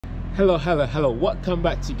Hello, welcome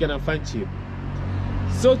back to Ghanafuntube.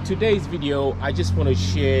 So today's video, I just want to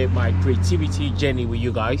share my creativity journey with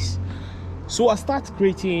you guys. So I start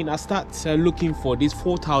looking for this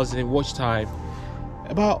 4,000 watch time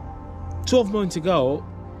about 12 months ago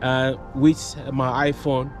with my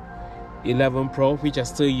iPhone 11 Pro, which I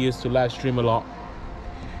still use to live stream a lot.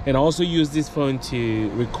 And I also use this phone to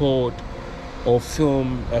record or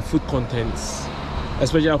film food contents,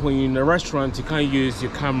 especially when you're in a restaurant. You can't use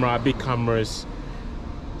your camera, big cameras.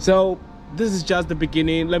 So this is just the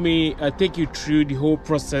beginning. Let me take you through the whole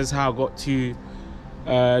process, how I got to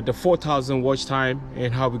the 4,000 watch time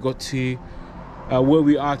and how we got to where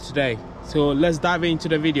we are today. So let's dive into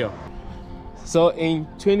the video. So in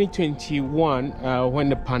 2021, when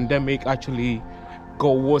the pandemic actually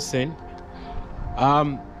got worsened,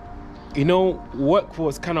 you know, work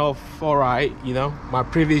was kind of all right. You know, my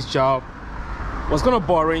previous job was kind of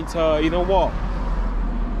boring. So you know what,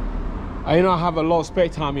 I have a lot of spare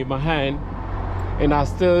time in my hand, and I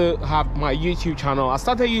still have my YouTube channel. I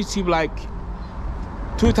started YouTube like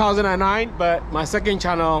 2009, but my second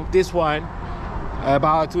channel, this one,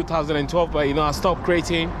 about 2012. But I stopped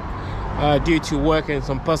creating due to work and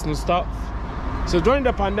some personal stuff. So during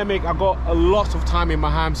the pandemic, I got a lot of time in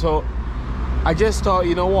my hand. So I just thought,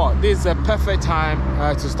 you know what, this is a perfect time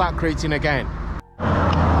to start creating again.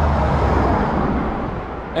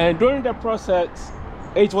 And during the process,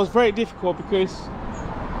 it was very difficult because,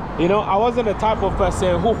 I wasn't the type of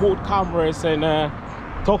person who hold cameras and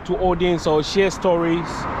talk to audience or share stories.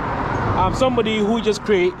 I'm somebody who just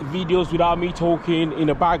create videos without me talking in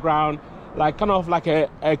the background, like kind of like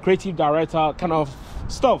a creative director kind of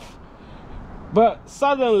stuff. But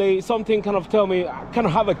suddenly something kind of tell me I kind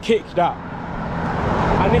of have a kick that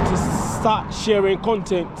I need to start sharing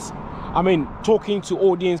content. I mean, talking to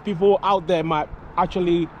audience. People out there might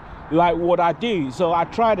actually like what I do. So I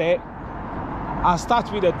tried it. I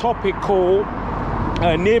start with a topic called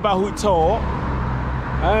neighborhood tour.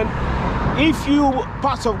 And if you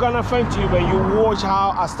part of Ghanafuntube and you watch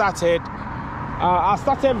how I started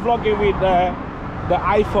vlogging with the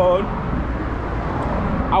iPhone.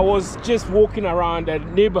 I was just walking around the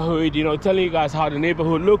neighborhood, telling you guys how the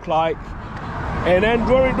neighborhood looked like. And then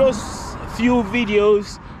during those few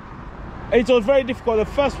videos, it was very difficult. The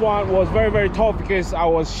first one was very, very tough because I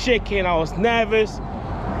was shaking, I was nervous.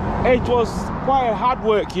 It was quite hard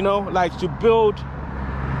work, like to build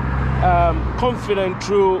confidence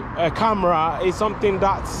through a camera is something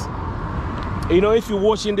that's, if you're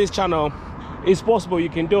watching this channel, it's possible you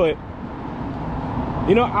can do it.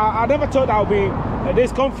 I never thought I would be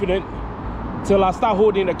this confident till I start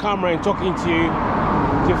holding the camera and talking to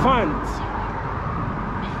fans.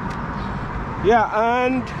 Yeah,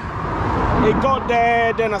 and it got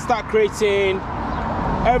there. Then I start creating.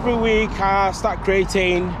 Every week I start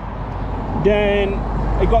creating. Then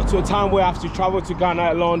it got to a time where I have to travel to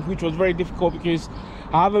Ghana alone, which was very difficult because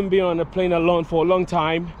I haven't been on a plane alone for a long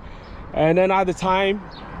time. And then at the time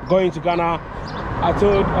going to Ghana, I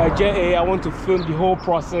told JA I want to film the whole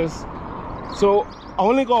process. So I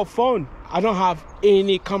only got a phone. I don't have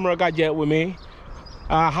any camera gadget with me.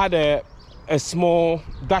 I had a small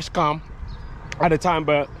dash cam at the time,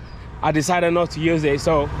 but I decided not to use it.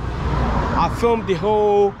 So I filmed the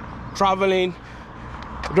whole traveling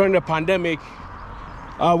during the pandemic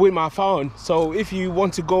with my phone. So if you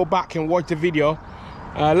want to go back and watch the video,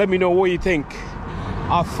 let me know what you think.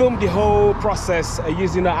 I filmed the whole process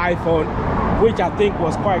using the iPhone, which I think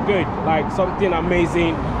was quite good, like something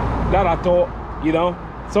amazing that I thought,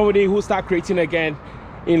 somebody who started creating again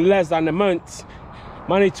in less than a month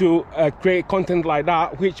managed to create content like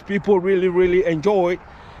that, which people really, really enjoyed.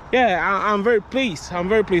 Yeah, I'm very pleased. I'm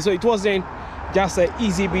very pleased. So it wasn't just an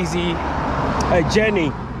easy, busy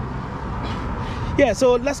journey. Yeah,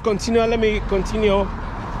 so let's continue. Let me continue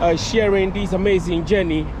sharing this amazing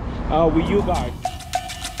journey with you guys.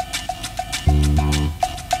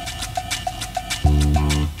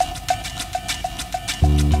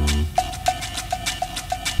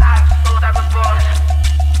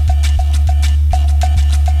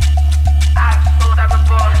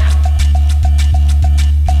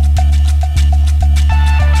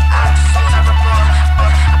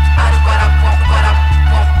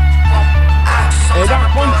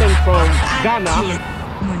 Ghana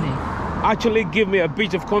actually give me a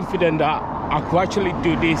bit of confidence that I could actually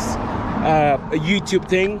do this YouTube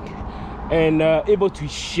thing and able to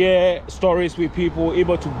share stories with people,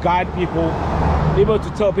 able to guide people, able to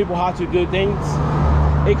tell people how to do things.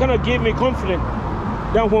 It kind of gave me confidence.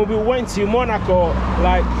 Then when we went to Monaco,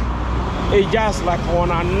 like it just like on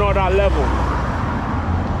another level.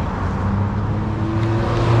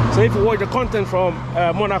 So if you watch the content from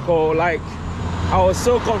Monaco, like I was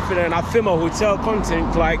so confident. I filmed a hotel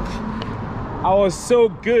content, like I was so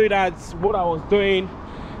good at what I was doing,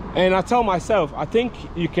 and I tell myself, I think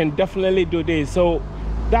you can definitely do this. So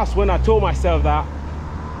that's when I told myself that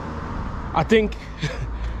I think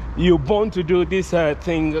you're born to do this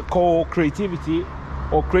thing called creativity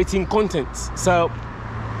or creating content. So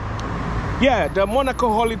yeah, the Monaco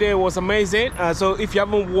holiday was amazing. So if you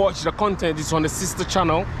haven't watched the content, it's on the sister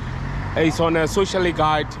channel. It's on a Socially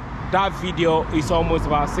Guide. That video is almost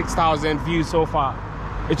about 6,000 views so far.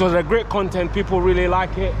 It was a great content. People really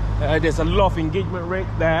like it. There's a lot of engagement rate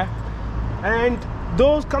there, and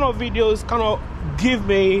those kind of videos kind of give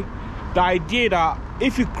me the idea that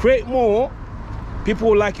if you create more, people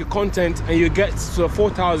will like your content and you get to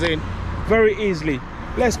 4,000 very easily.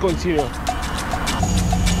 Let's continue.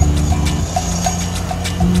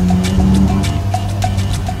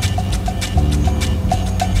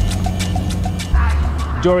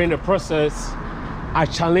 During the process, I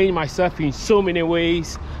challenged myself in so many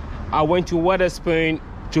ways. I went to Wetherspoon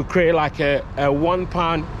to create like a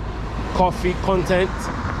 £1 coffee content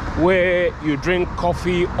where you drink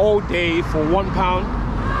coffee all day for £1.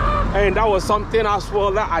 And that was something as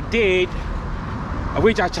well that I did,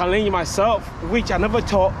 which I challenged myself, which I never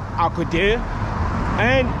thought I could do.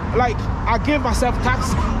 And like I gave myself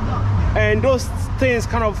tasks, and those things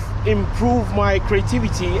kind of improve my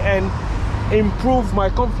creativity and improve my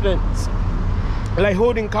confidence, like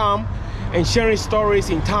holding calm and sharing stories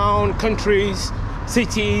in town, countries,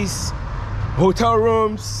 cities, hotel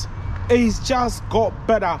rooms. It's just got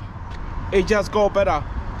better. It just got better.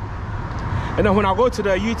 And then when I go to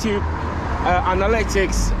the YouTube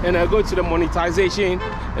analytics and I go to the monetization,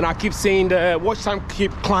 and I keep seeing the watch time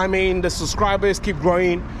keep climbing, the subscribers keep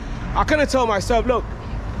growing, I kind of tell myself, look,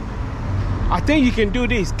 I think you can do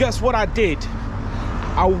this. Guess what I did?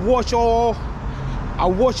 I watch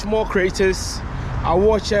more creators. I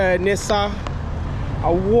watch Nessa. I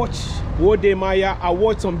watch Wode Maya. I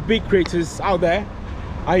watch some big creators out there.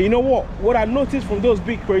 And you know what I noticed from those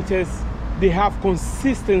big creators, they have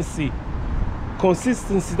consistency.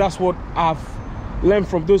 That's what I've learned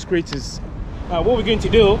from those creators. What we're going to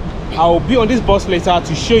do, I'll be on this bus later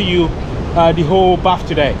to show you the whole bath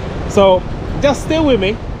today. So just stay with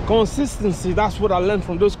me. Consistency, that's what I learned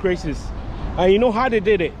from those creators. And you know how they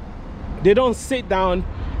did it? They don't sit down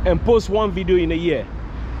and post one video in a year.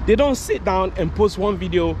 They don't sit down and post one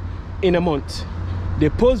video in a month. They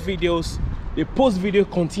post video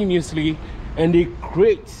continuously, and they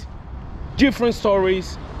create different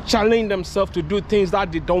stories, challenge themselves to do things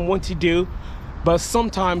that they don't want to do. But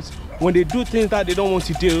sometimes when they do things that they don't want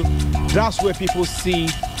to do, that's where people see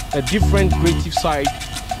a different creative side.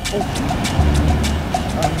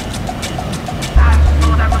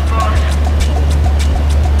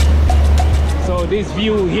 So this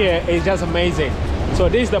view here is just amazing. So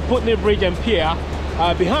this is the Putney Bridge and Pier.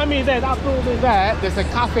 Behind me there, that building there, there's a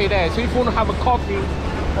cafe there. So if you want to have a coffee,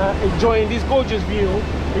 enjoying this gorgeous view,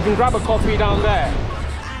 you can grab a coffee down there.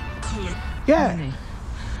 Yeah,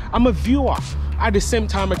 I'm a viewer at the same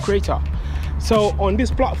time a creator. So on this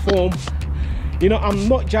platform, you know, I'm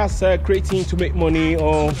not just creating to make money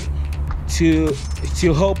or to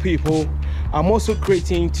help people. I'm also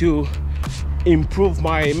creating to improve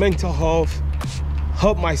my mental health,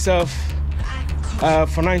 help myself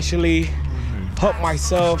financially, help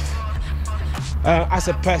myself as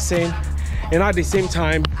a person, and at the same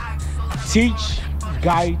time teach,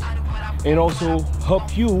 guide, and also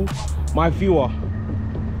help you, my viewer.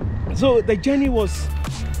 So the journey was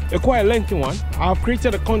quite a lengthy one. I've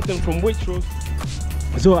created a content from Waitrose.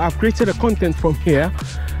 So I've created a content from here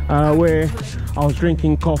where I was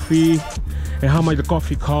drinking coffee and how much the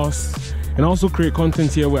coffee costs, and also create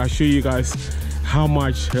content here where I show you guys how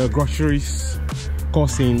much groceries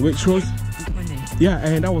cost in Waitrose. Yeah,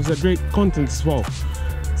 and that was a great content as well.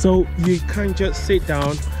 So you can't just sit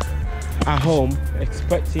down at home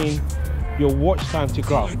expecting your watch time to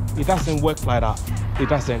grow. It doesn't work like that. It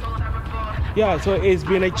doesn't. Yeah, so it's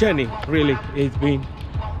been a journey, really. It's been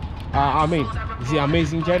I mean, is it an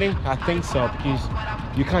amazing journey? I think so, because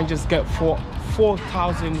you can't just get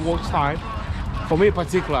 4,000 watch time. For me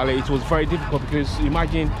particularly, it was very difficult, because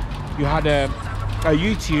imagine you had a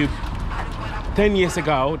YouTube 10 years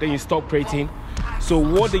ago, then you stop creating. So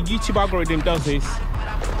what the YouTube algorithm does is,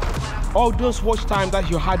 all those watch time that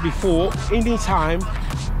you had before, anytime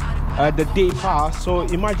the day passed. So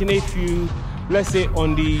imagine if you, let's say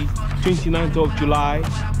on the 29th of July,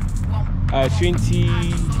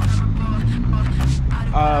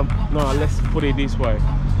 let's put it this way.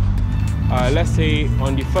 Let's say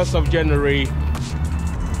on the 1st of January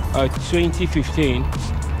 2015,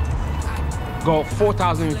 got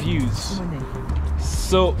 4,000 views.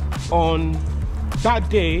 So on that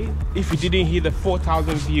day, if you didn't hit the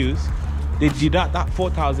 4,000 views, they deduct that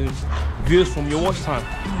 4,000 views from your watch time.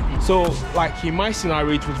 So like in my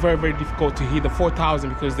scenario, it was very, very difficult to hit the 4,000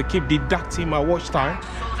 because they keep deducting my watch time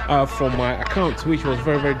from my account, which was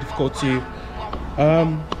very, very difficult to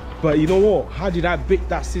but you know what, how did I beat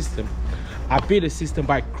that system? I beat the system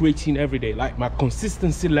by creating every day. Like my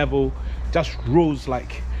consistency level just rose.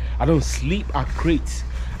 Like I don't sleep, I create.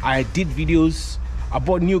 I did videos, I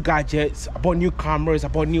bought new gadgets, I bought new cameras, I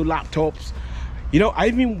bought new laptops. You know, I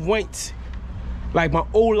even went, like my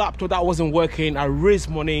old laptop that wasn't working, I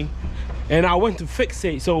raised money and I went to fix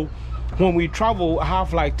it. So when we travel, I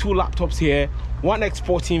have like 2 laptops here, one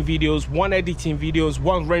exporting videos, one editing videos,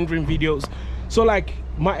 one rendering videos. So like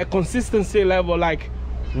my consistency level like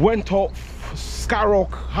went up,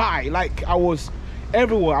 skyrocket high. Like I was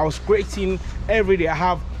everywhere, I was creating every day. I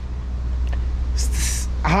have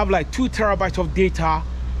like 2 terabytes of data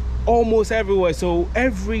almost everywhere. So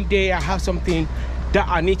every day I have something that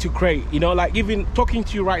I need to create. You know, like even talking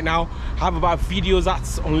to you right now, I have about videos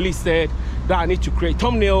that's unlisted that I need to create,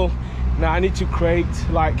 thumbnail now I need to create,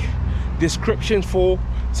 like descriptions for.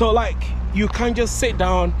 So like you can't just sit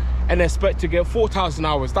down and expect to get 4,000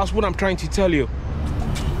 hours. That's what I'm trying to tell you.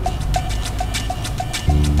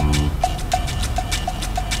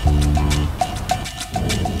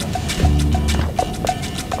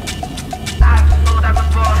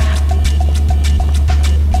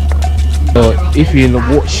 So if you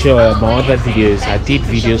watch my other videos, I did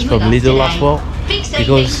videos from Lidl as well,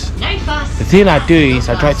 because the thing I do is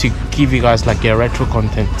I try to give you guys like a retro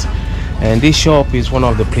content, and this shop is one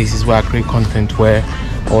of the places where I create content, where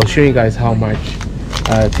I'll show you guys how much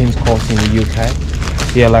things cost in the UK.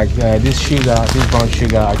 Yeah, like this brown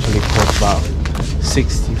sugar actually costs about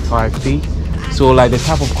 65p. So like the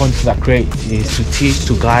type of content I create is to teach,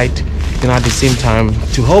 to guide, and at the same time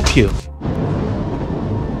to help you.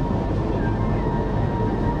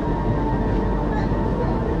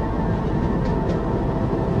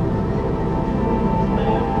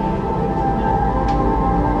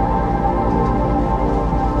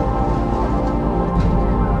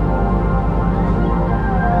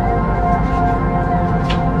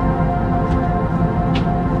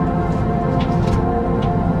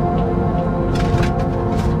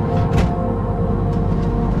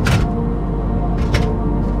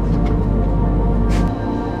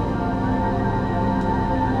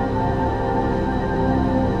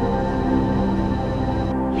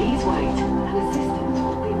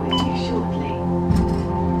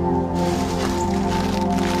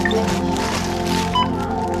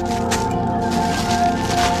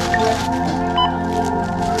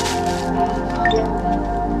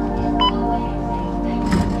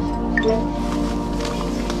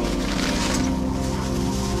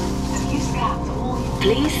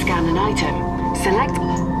 Please scan an item. Select.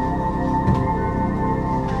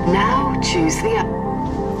 Now choose the.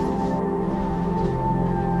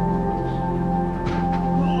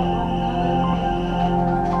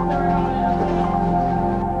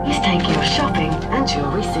 Please take your shopping and your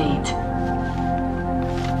receipt.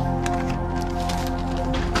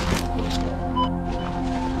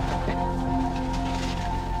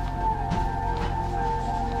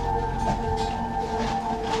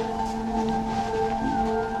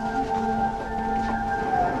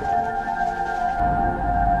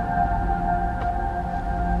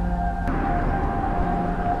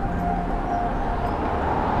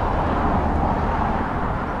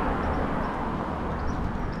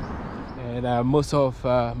 Most of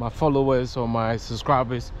my followers or my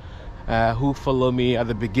subscribers who follow me at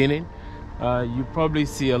the beginning, you probably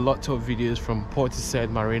see a lot of videos from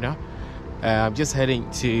Monetized Marina. I'm just heading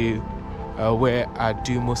to where I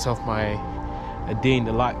do most of my day in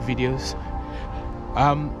the life videos.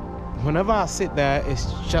 Whenever I sit there, it's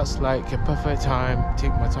just like a perfect time,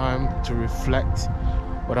 take my time to reflect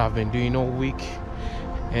what I've been doing all week,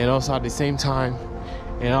 and also at the same time,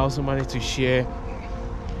 and I also managed to share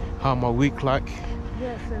how my week like.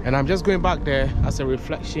 Yes, and I'm just going back there as a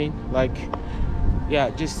reflection, like,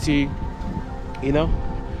 yeah, just to, you know,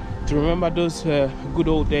 to remember those good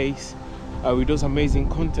old days with those amazing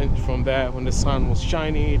content from there when the sun was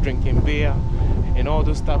shining, drinking beer and all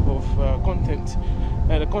those type of content.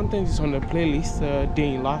 The content is on the playlist,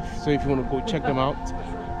 Day in Life, so if you want to go check them out,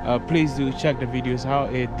 please do check the videos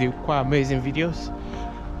out. They're quite amazing videos.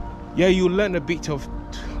 Yeah, you learn a bit of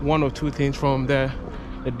 1 or 2 things from the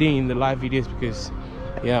day in the life videos, because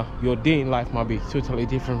yeah, your day in life might be totally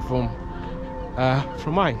different from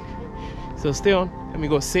mine. So stay on, let me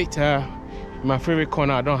go sit in my favorite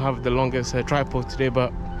corner. I don't have the longest tripod today,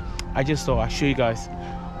 but I just thought I'd show you guys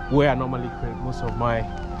where I normally create most of my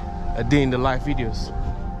day in the life videos.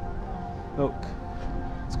 Look,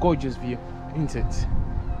 it's gorgeous view, isn't it?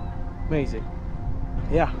 Amazing.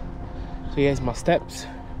 Yeah, so here's my steps.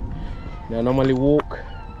 I normally walk.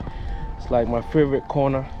 It's like my favorite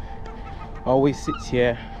corner. I always sit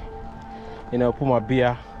here, you know, put my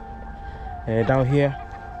beer down here,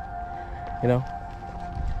 you know.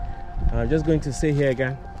 I'm just going to sit here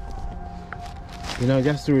again, you know,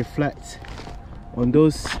 just to reflect on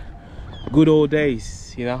those good old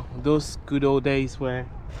days, you know, those good old days where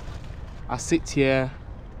I sit here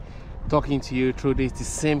talking to you through the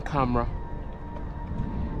same camera,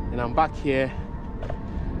 and I'm back here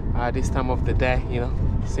at this time of the day, you know,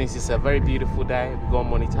 since it's a very beautiful day. We got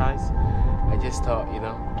monetized. I just thought, you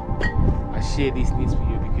know, I share these needs with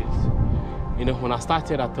you because, you know, when I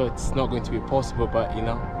started I thought it's not going to be possible, but you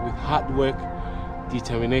know, with hard work,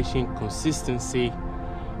 determination, consistency,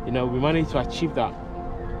 you know, we managed to achieve that.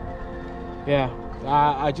 Yeah,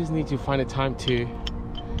 I just need to find a time to,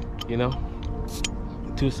 you know,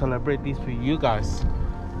 to celebrate this with you guys.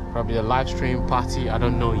 Probably a live stream party, I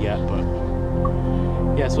don't know yet, but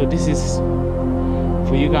yeah, so this is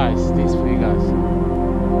for you guys. This is for you guys.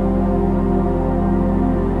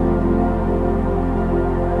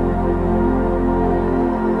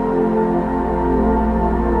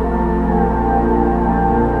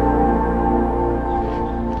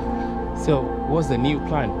 So what's the new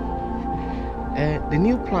plan? The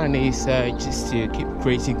new plan is just to keep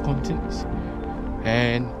creating content,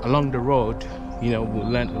 and along the road, you know, we'll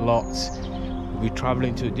learn a lot. We'll be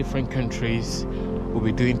traveling to different countries. We'll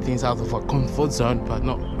be doing things out of our comfort zone, but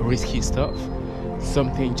not risky stuff.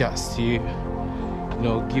 Something just to, you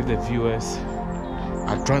know, give the viewers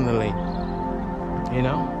adrenaline. You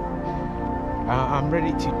know, I'm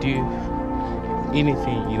ready to do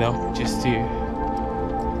anything, you know, just to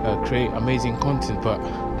create amazing content, but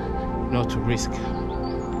not to risk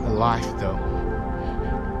a life though.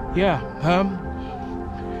 Yeah,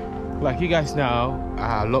 like you guys know,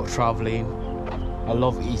 I love traveling, I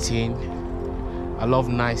love eating, I love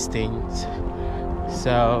nice things.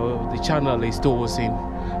 So the channel is towards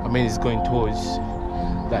it's going towards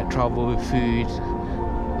like travel, food,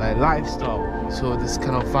 like lifestyle. So this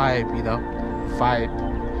kind of vibe, you know,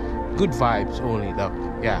 good vibes only though.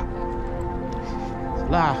 Yeah.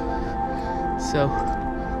 So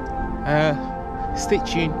stay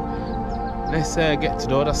tuned. Let's get to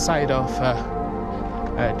the other side of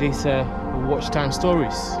these watch time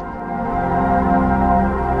stories.